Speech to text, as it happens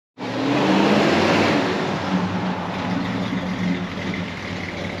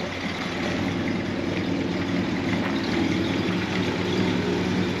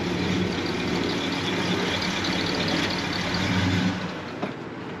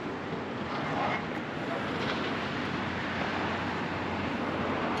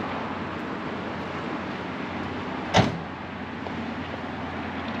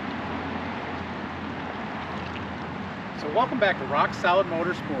Welcome back to Rock Solid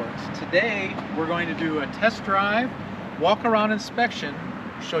Motorsports. Today we're going to do a test drive, walk around inspection,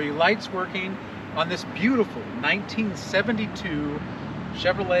 show you lights working on this beautiful 1972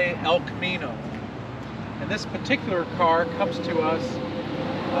 Chevrolet El Camino. And this particular car comes to us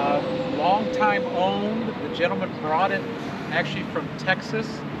long time owned. The gentleman brought it actually from Texas.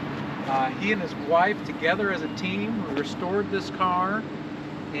 He and his wife together as a team restored this car,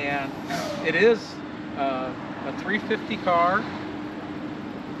 and it is a 350 car.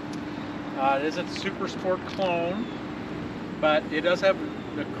 It isn't a Super Sport clone, but it does have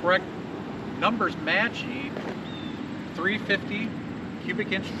the correct numbers matching. 350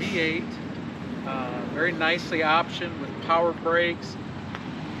 cubic inch V8, very nicely optioned with power brakes,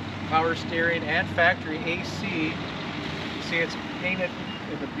 power steering, and factory AC. You see it's painted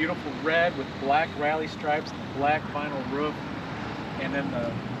in the beautiful red with black rally stripes, the black vinyl roof, and then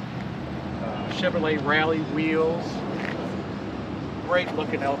the Chevrolet Rally wheels. Great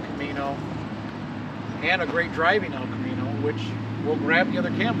looking El Camino, and a great driving El Camino, which we'll grab the other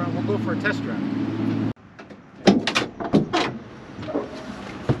camera and we'll go for a test drive.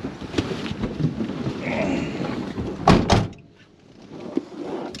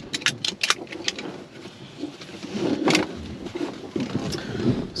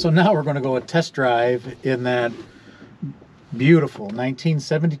 So now we're going to go a test drive in that beautiful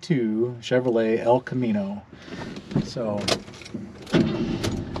 1972 Chevrolet El Camino. So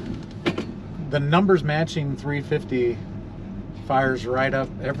the numbers matching 350 fires right up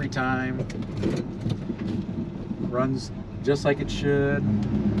every time, runs just like it should.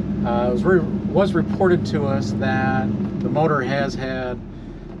 It was reported to us that the motor has had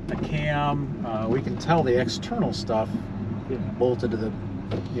a cam. We can tell the external stuff bolted to the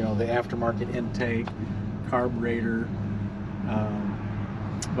the aftermarket intake, carburetor,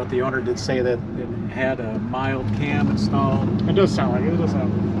 but the owner did say that it had a mild cam installed. It does sound like it. It does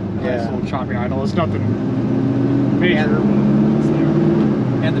have a nice little choppy idle. It's nothing major.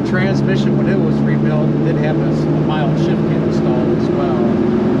 And the transmission, when it was rebuilt, did have a mild shift kit installed as well.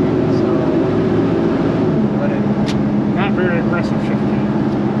 So, but not very aggressive shift kit.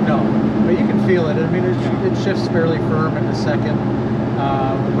 No, but you can feel it. I mean, it shifts fairly firm in a second.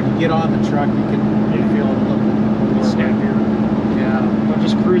 When you get on the truck, you can feel it a little bit more snappier. Yeah. But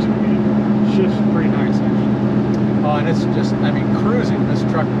just cruising, I mean, it shifts pretty nice actually. Oh, and it's just, I mean, cruising, this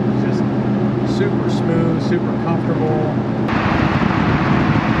truck is just super smooth, super comfortable.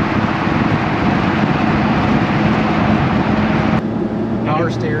 Power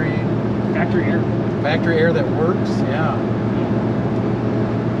steering. Factory air. Factory air that works, yeah.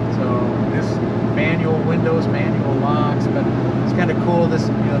 So this manual windows, manual locks, but it's kind of cool. This,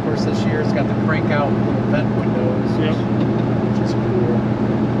 of course, this year it's got the crank out little vent windows, which is cool.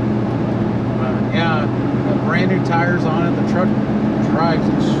 Yeah, brand new tires on it. The truck drives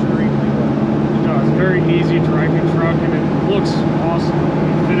extremely well. It does. Very easy driving truck, and it looks awesome.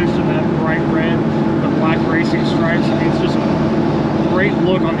 Finished in that bright red, the black racing stripes. I mean, it's just a great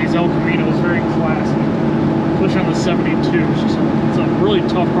look on these El Caminos. Very classy, especially on the 72. It's a really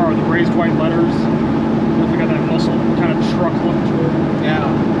tough car with the raised white letters. Definitely got that muscle kind of truck look to it. Yeah.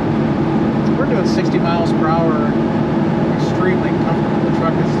 We're doing 60 miles per hour, extremely comfortable. The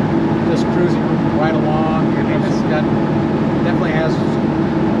truck is just cruising right along, and it's got, definitely has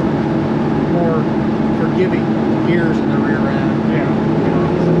more forgiving gears in the rear end. Yeah.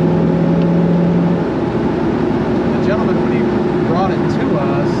 The gentleman, when he brought it to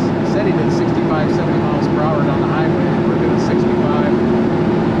us, he said he did 65, 70 miles per hour down the highway. We're doing 65.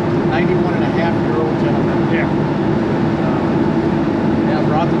 91-and-a-half-year-old gentleman. Yeah. Yeah,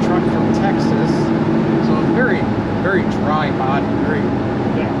 brought the truck from Texas. So very, very dry body, very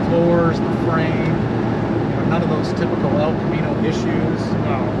floors, the frame. None of those typical El Camino issues.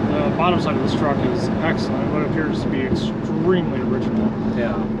 No, the bottom side of this truck is excellent. What appears to be extremely original.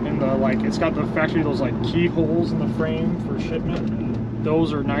 Yeah. And it's got the factory, those like keyholes in the frame for shipment. And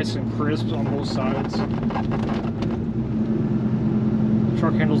those are nice and crisp on both sides. The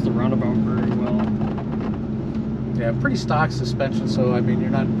truck handles the roundabout very well. Yeah, pretty stock suspension, so I mean you're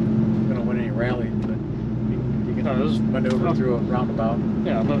not going to win any rally, but you can maneuver through a roundabout.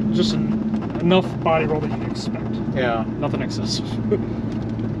 Yeah, but just enough body roll that you can expect. Yeah. Nothing excessive.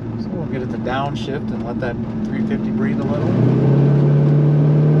 So we'll get it to downshift and let that 350 breathe a little.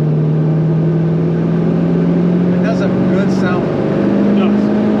 It does have a good sound. It does.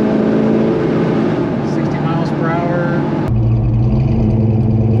 60 miles per hour.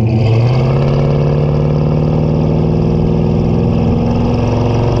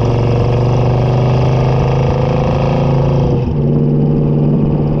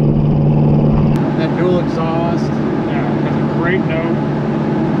 That dual exhaust. Yeah,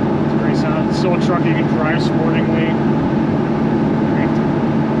 still a truck you can drive sportingly.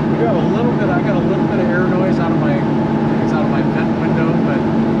 You have a little bit. I got a little bit of air noise out of my vent window, but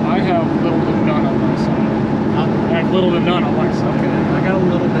I have little to none on my side. I have little to none on my side. Okay, I got a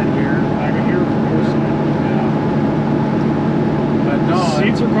little bit here. I can hear it from your side. Yeah. But no, the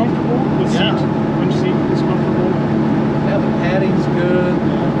seats are comfortable. Winch seat is comfortable. Yeah, the padding's good.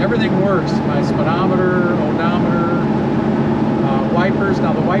 Everything works. My speedometer, odometer, wipers.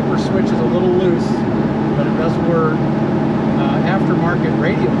 Now the wiper switch is a little loose, but it does work. Aftermarket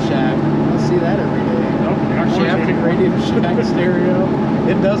Radio Shack. I see that every day. Shafted Radio Shack stereo.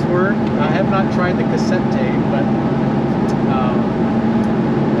 It does work. I have not tried the cassette tape, but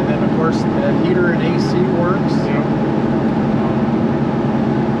and then of course the heater and AC works.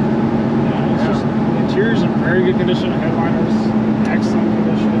 Just, the interior's in very good condition. The headliner's in excellent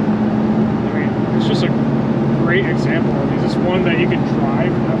condition. I mean, it's just a great example of these. It's one that you can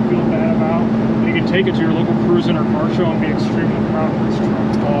drive and not feel bad about. You can take it to your local cruising or car show and be extremely proud of this truck.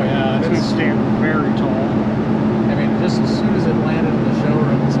 Oh yeah, it's going to stand very tall. I mean, just as soon as it landed in the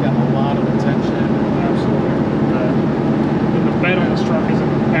showroom, it's got a lot of attention. Absolutely. And the bed on this truck is in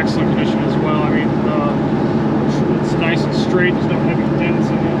excellent condition as well. I mean, it's nice and straight. There's no heavy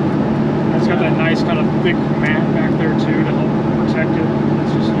dents in it. It's got that nice kind of thick mat back there too to help protect it.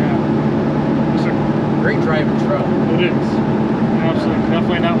 It's just, it's a great driving truck. It is. Absolutely.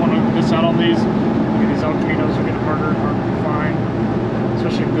 Definitely not want to miss out on these. I mean, these El Caminos are getting harder and harder to find,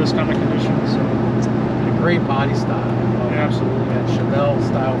 especially in this kind of condition. So, a great body style. Absolutely. That Chevelle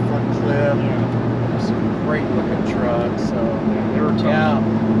style front clip. Some great looking trucks. So they were tough.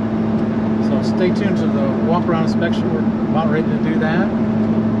 So stay tuned to the walk around inspection. We're about ready to do that,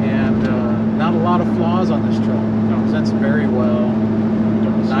 and not a lot of flaws on this truck. It presents very well.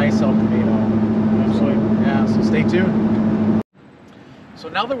 Nice El Camino. Absolutely. Yeah. So stay tuned. So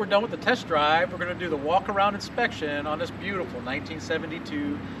now that we're done with the test drive, we're going to do the walk-around inspection on this beautiful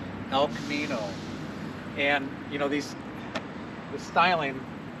 1972 El Camino. And you know, the styling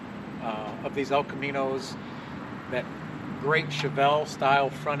of these El Caminos, that great Chevelle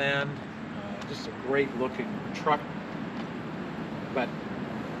style front end, just a great looking truck. But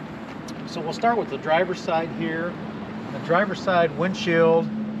so we'll start with the driver's side here. The driver's side windshield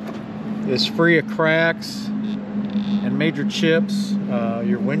is free of cracks and major chips.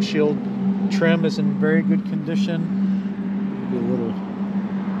 Your windshield trim is in very good condition. Maybe a little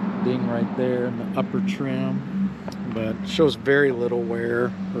ding right there in the upper trim, but shows very little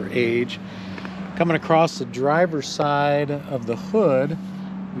wear or age. Coming across the driver's side of the hood,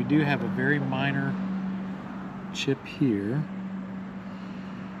 we do have a very minor chip here.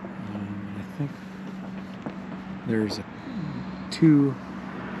 I think there's two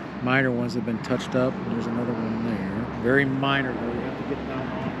minor ones that have been touched up, and there's another one there. Very minor though, you have to get down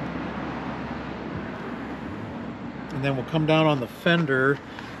on. And then we'll come down on the fender,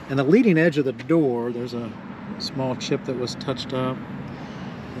 and the leading edge of the door, there's a small chip that was touched up.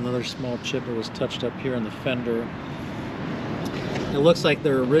 Another small chip that was touched up here on the fender. It looks like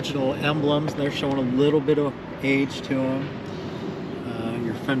they're original emblems. They're showing a little bit of age to them.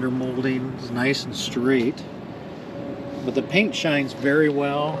 Your fender molding is nice and straight. But the paint shines very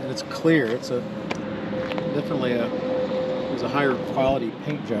well, and it's clear. It's definitely it was a higher quality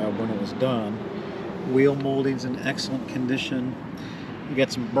paint job when it was done. Wheel molding's in excellent condition. You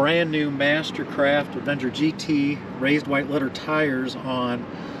got some brand new Mastercraft Avenger GT raised white letter tires on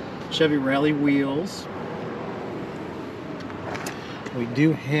Chevy Rally wheels. We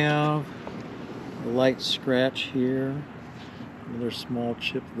do have a light scratch here. Another small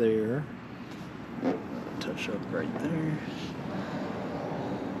chip there. Touch up right there.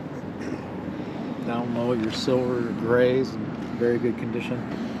 Down low, your silver or grays in very good condition.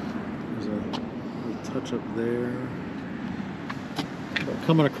 There's a little touch up there. But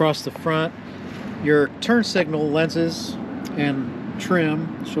coming across the front, your turn signal lenses and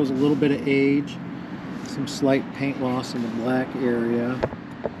trim shows a little bit of age. Some slight paint loss in the black area.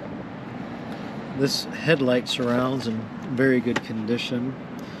 This headlight surrounds in very good condition.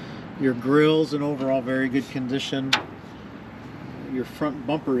 Your grill's in overall very good condition. Your front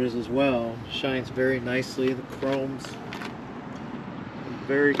bumper is as well. Shines very nicely. The chrome's in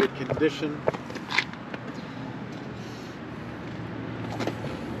very good condition.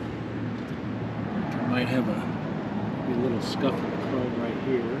 I might have a little scuff in the chrome right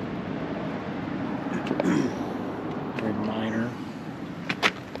here. Very minor.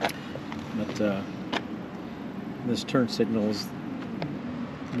 But this turn signal is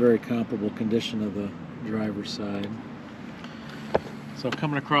very comparable condition of the driver's side. So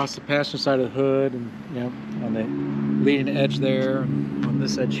coming across the passenger side of the hood, and on the leading edge there, on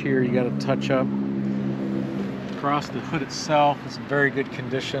this edge here you got to touch up. Across the hood itself is in very good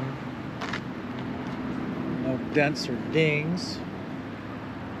condition. No dents or dings.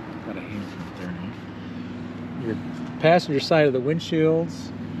 Got a hand there. Your passenger side of the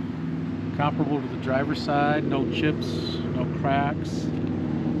windshields comparable to the driver's side. No chips, no cracks.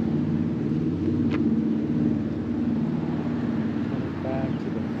 Back to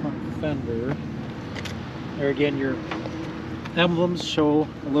the front fender. There again, your emblems show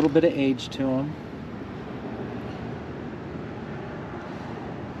a little bit of age to them.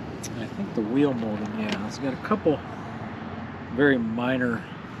 I think the wheel molding, yeah, it's got a couple very minor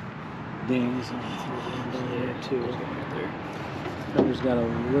dings. Yeah, too. Cover's got a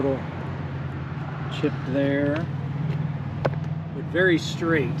little chip there, but very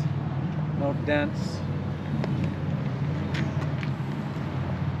straight, no dents.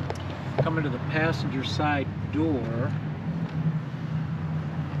 Coming to the passenger side door.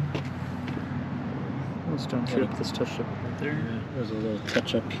 Let's don't chip this touch up right there. Yeah, there's a little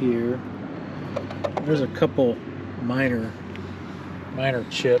touch up here. There's a couple minor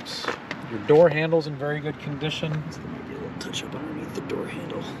chips. Your door handle's in very good condition. There might be a little touch up underneath the door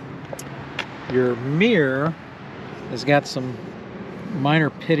handle. Your mirror has got some minor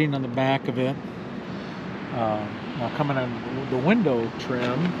pitting on the back of it. Now coming on the window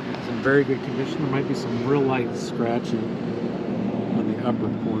trim, it's in very good condition. There might be some real light scratching on the upper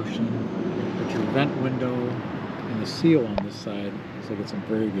portion, but your vent window and the seal on this side looks like it's in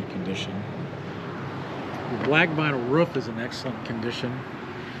very good condition. Your black vinyl roof is in excellent condition.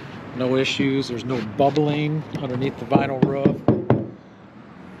 No issues. There's no bubbling underneath the vinyl roof.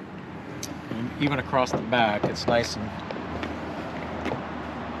 And even across the back, it's nice and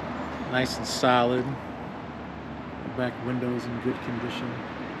solid. The back window's in good condition.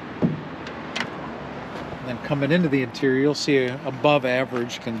 And then coming into the interior, you'll see a above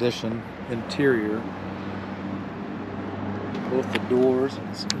average condition interior. Both the doors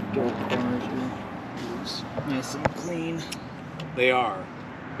and some door corners here. Nice and clean. They are.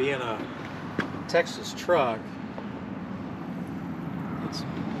 Being a Texas truck, it's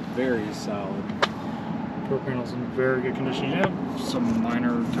very solid. Door panel's in very good condition. You have some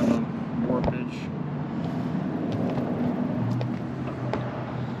minor kind of warpage,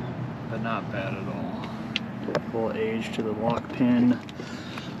 but not bad at all. Full age to the lock pin.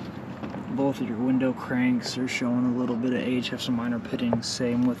 Both of your window cranks are showing a little bit of age, have some minor pitting.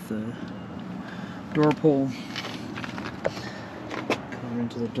 Same with the door pull.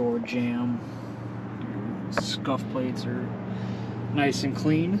 Into the door jamb. Your scuff plates are nice and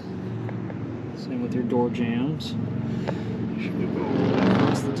clean. Same with your door jambs. Should we go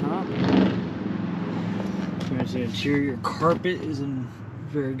across the top? There's the interior. Carpet is in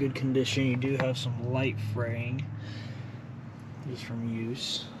very good condition. You do have some light fraying just from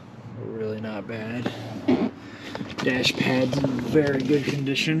use, but really not bad. Dash pad's in very good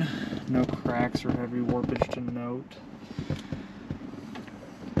condition. No cracks or heavy warpage to note.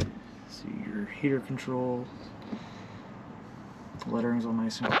 Heater control, lettering's all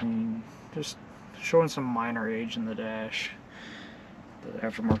nice and clean. Just showing some minor age in the dash. The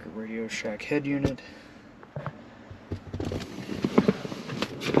aftermarket Radio Shack head unit.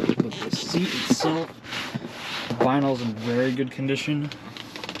 Look at the seat itself. Vinyl's in very good condition.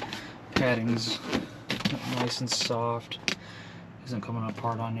 Padding's nice and soft. Isn't coming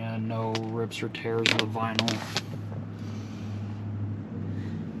apart on you. No rips or tears of the vinyl.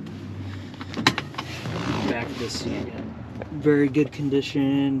 Back of the seat again, very good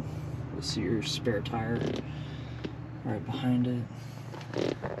condition. You'll see your spare tire right behind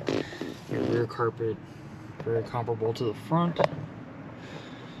it. Your rear carpet, very comparable to the front.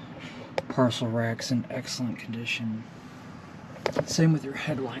 Parcel rack's in excellent condition. Same with your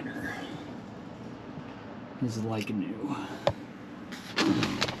headliner. This is like new.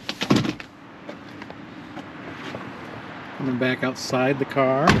 Coming back outside the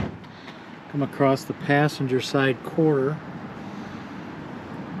car. Come across the passenger side quarter.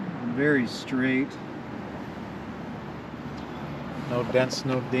 Very straight. No dents,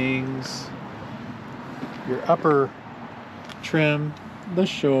 no dings. Your upper trim does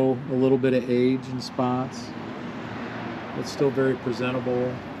show a little bit of age in spots. It's still very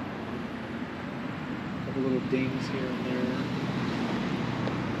presentable. A couple little dings here and there.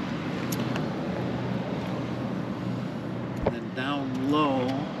 And then down low,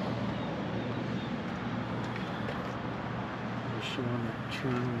 showing the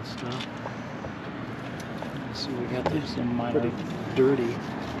trim and stuff. So we got this some minor pretty dirty.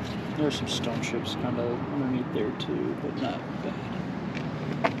 There's some stone chips kind of underneath there too, but not bad.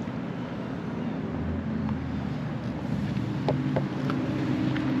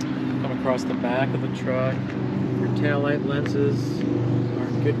 across the back of the truck. Your taillight lenses are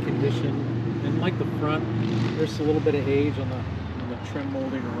in good condition. And like the front, there's a little bit of age on the trim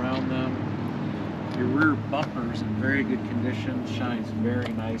molding around them. Your rear bumper's in very good condition, shines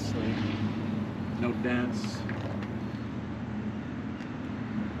very nicely. No dents.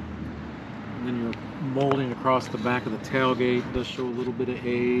 And then your molding across the back of the tailgate does show a little bit of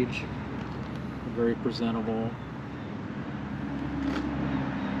age. Very presentable.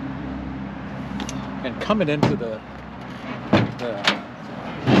 And coming into the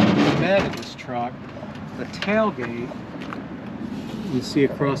bed of this truck, the tailgate, you see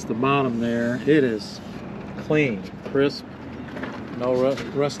across the bottom there, it is clean, crisp, no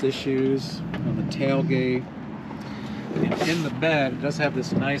rust issues on the tailgate. And in the bed, it does have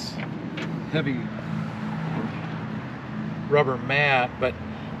this nice heavy rubber mat, but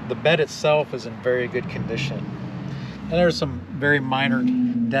the bed itself is in very good condition. And there's some very minor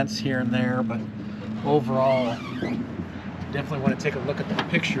dents here and there, but overall, definitely want to take a look at the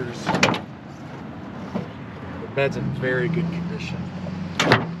pictures. The bed's in very good condition.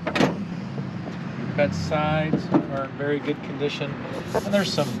 The bed sides are in very good condition. And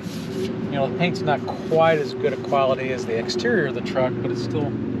there's some, you know, the paint's not quite as good a quality as the exterior of the truck, but it's still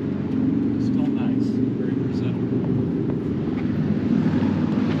nice, very presentable.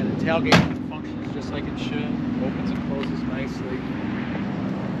 And the tailgate functions just like it should. Opens and closes nicely.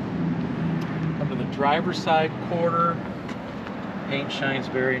 Come to the driver's side quarter. Paint shines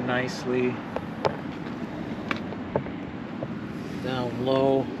very nicely. Down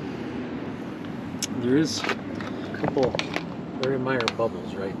low, there is a couple very minor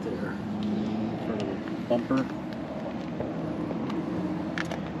bubbles right there in front of the bumper.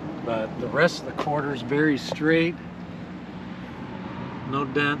 But the rest of the quarter is very straight. No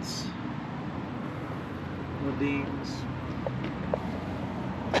dents. No dings.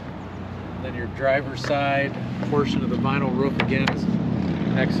 And then your driver's side portion of the vinyl roof again is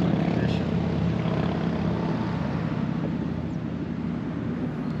in excellent condition.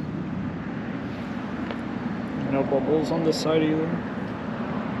 No bubbles on this side either.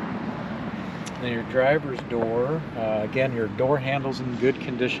 Then your driver's door, again, your door handle's in good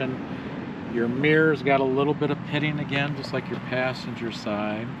condition. Your mirror's got a little bit of pitting again, just like your passenger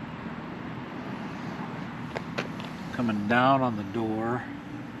side. Coming down on the door.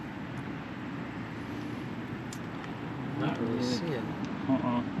 Not really seeing.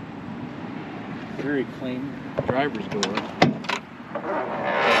 Very clean driver's door.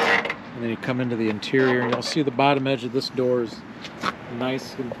 And then you come into the interior and you'll see the bottom edge of this door is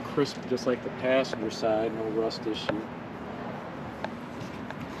nice and crisp, just like the passenger side, no rust issue.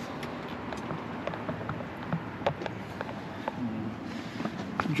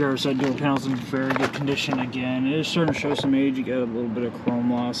 Driver's side door panel's in very good condition again. It is starting to show some age. You got a little bit of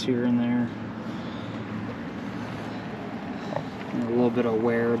chrome loss here and there. And a little bit of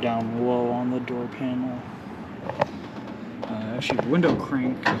wear down low on the door panel. Actually, the window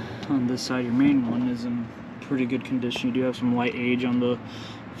crank on this side, your main one, is in pretty good condition. You do have some light age on the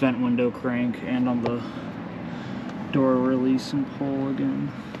vent window crank and on the door release and pull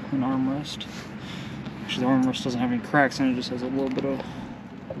again, and armrest. Actually, the armrest doesn't have any cracks in it, just has a little bit of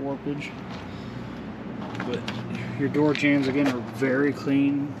warpage. But your door jambs again are very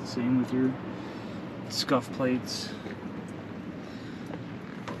clean. Same with your scuff plates.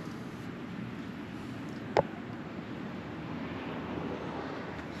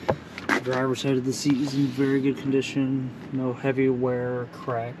 The driver's side of the seat is in very good condition. No heavy wear or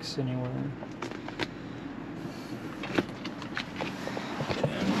cracks anywhere.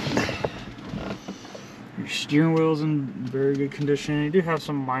 Your steering wheel's in very good condition. You do have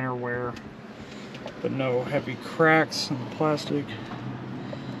some minor wear, but no heavy cracks in the plastic.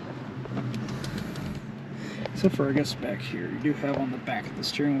 Except for, I guess, back here. You do have on the back of the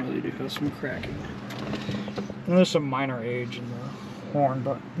steering wheel, you do have some cracking. And there's some minor age in the horn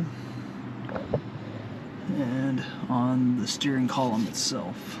button. And on the steering column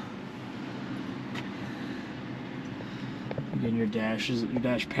itself. Again, your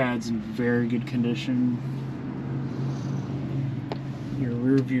dash pad's in very good condition. Your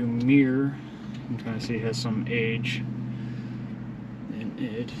rear view mirror, you can kind of see it has some age in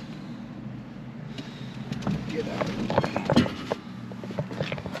it. Get out of the way.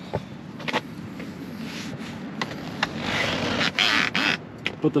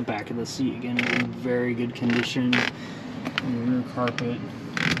 But the back of the seat again is in very good condition. And your rear carpet in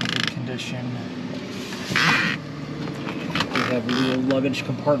good condition. We have a little luggage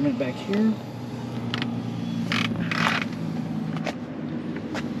compartment back here.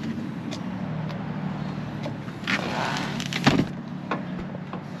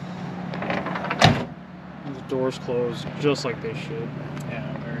 doors close just like they should.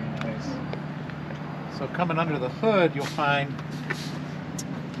 Yeah, very nice. So coming under the hood, you'll find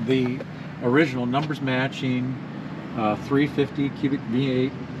the original numbers matching 350 cubic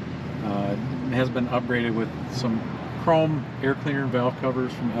V8. Has been upgraded with some chrome air cleaner and valve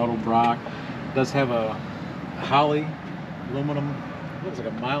covers from Edelbrock. Does have a Holley aluminum, looks like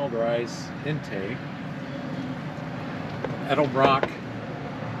a mild rise intake. Edelbrock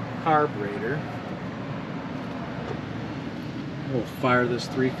carburetor. We'll fire this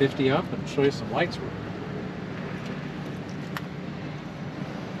 350 up and show you some lights work.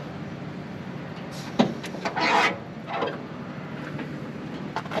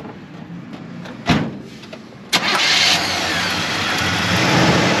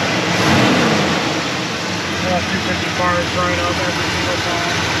 Bars right up every single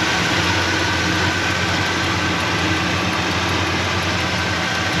time.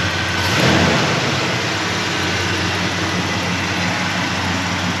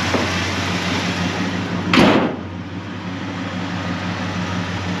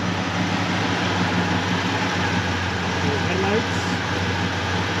 Headlights,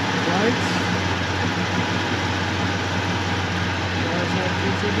 lights, cars have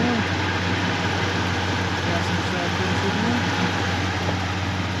good signal.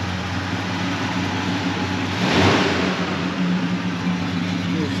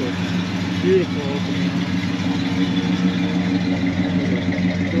 Beautiful opening.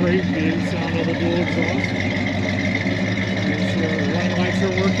 Great big sound of the dual exhaust. Make sure the running lights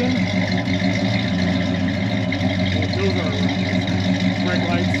are working. Those are running lights. Brake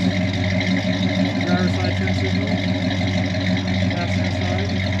lights. Driver side turn signal. Passenger side.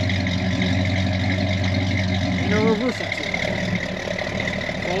 And a reversal tool.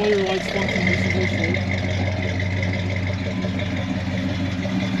 All your lights function just as they should.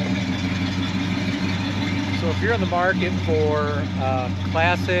 So if you're in the market for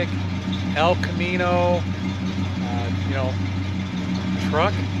classic El Camino, you know,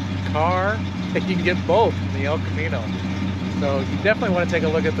 truck, car, you can get both in the El Camino. So you definitely want to take a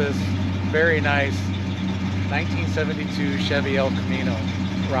look at this very nice 1972 Chevy El Camino,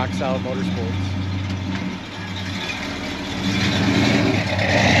 Rock Solid Motorsports.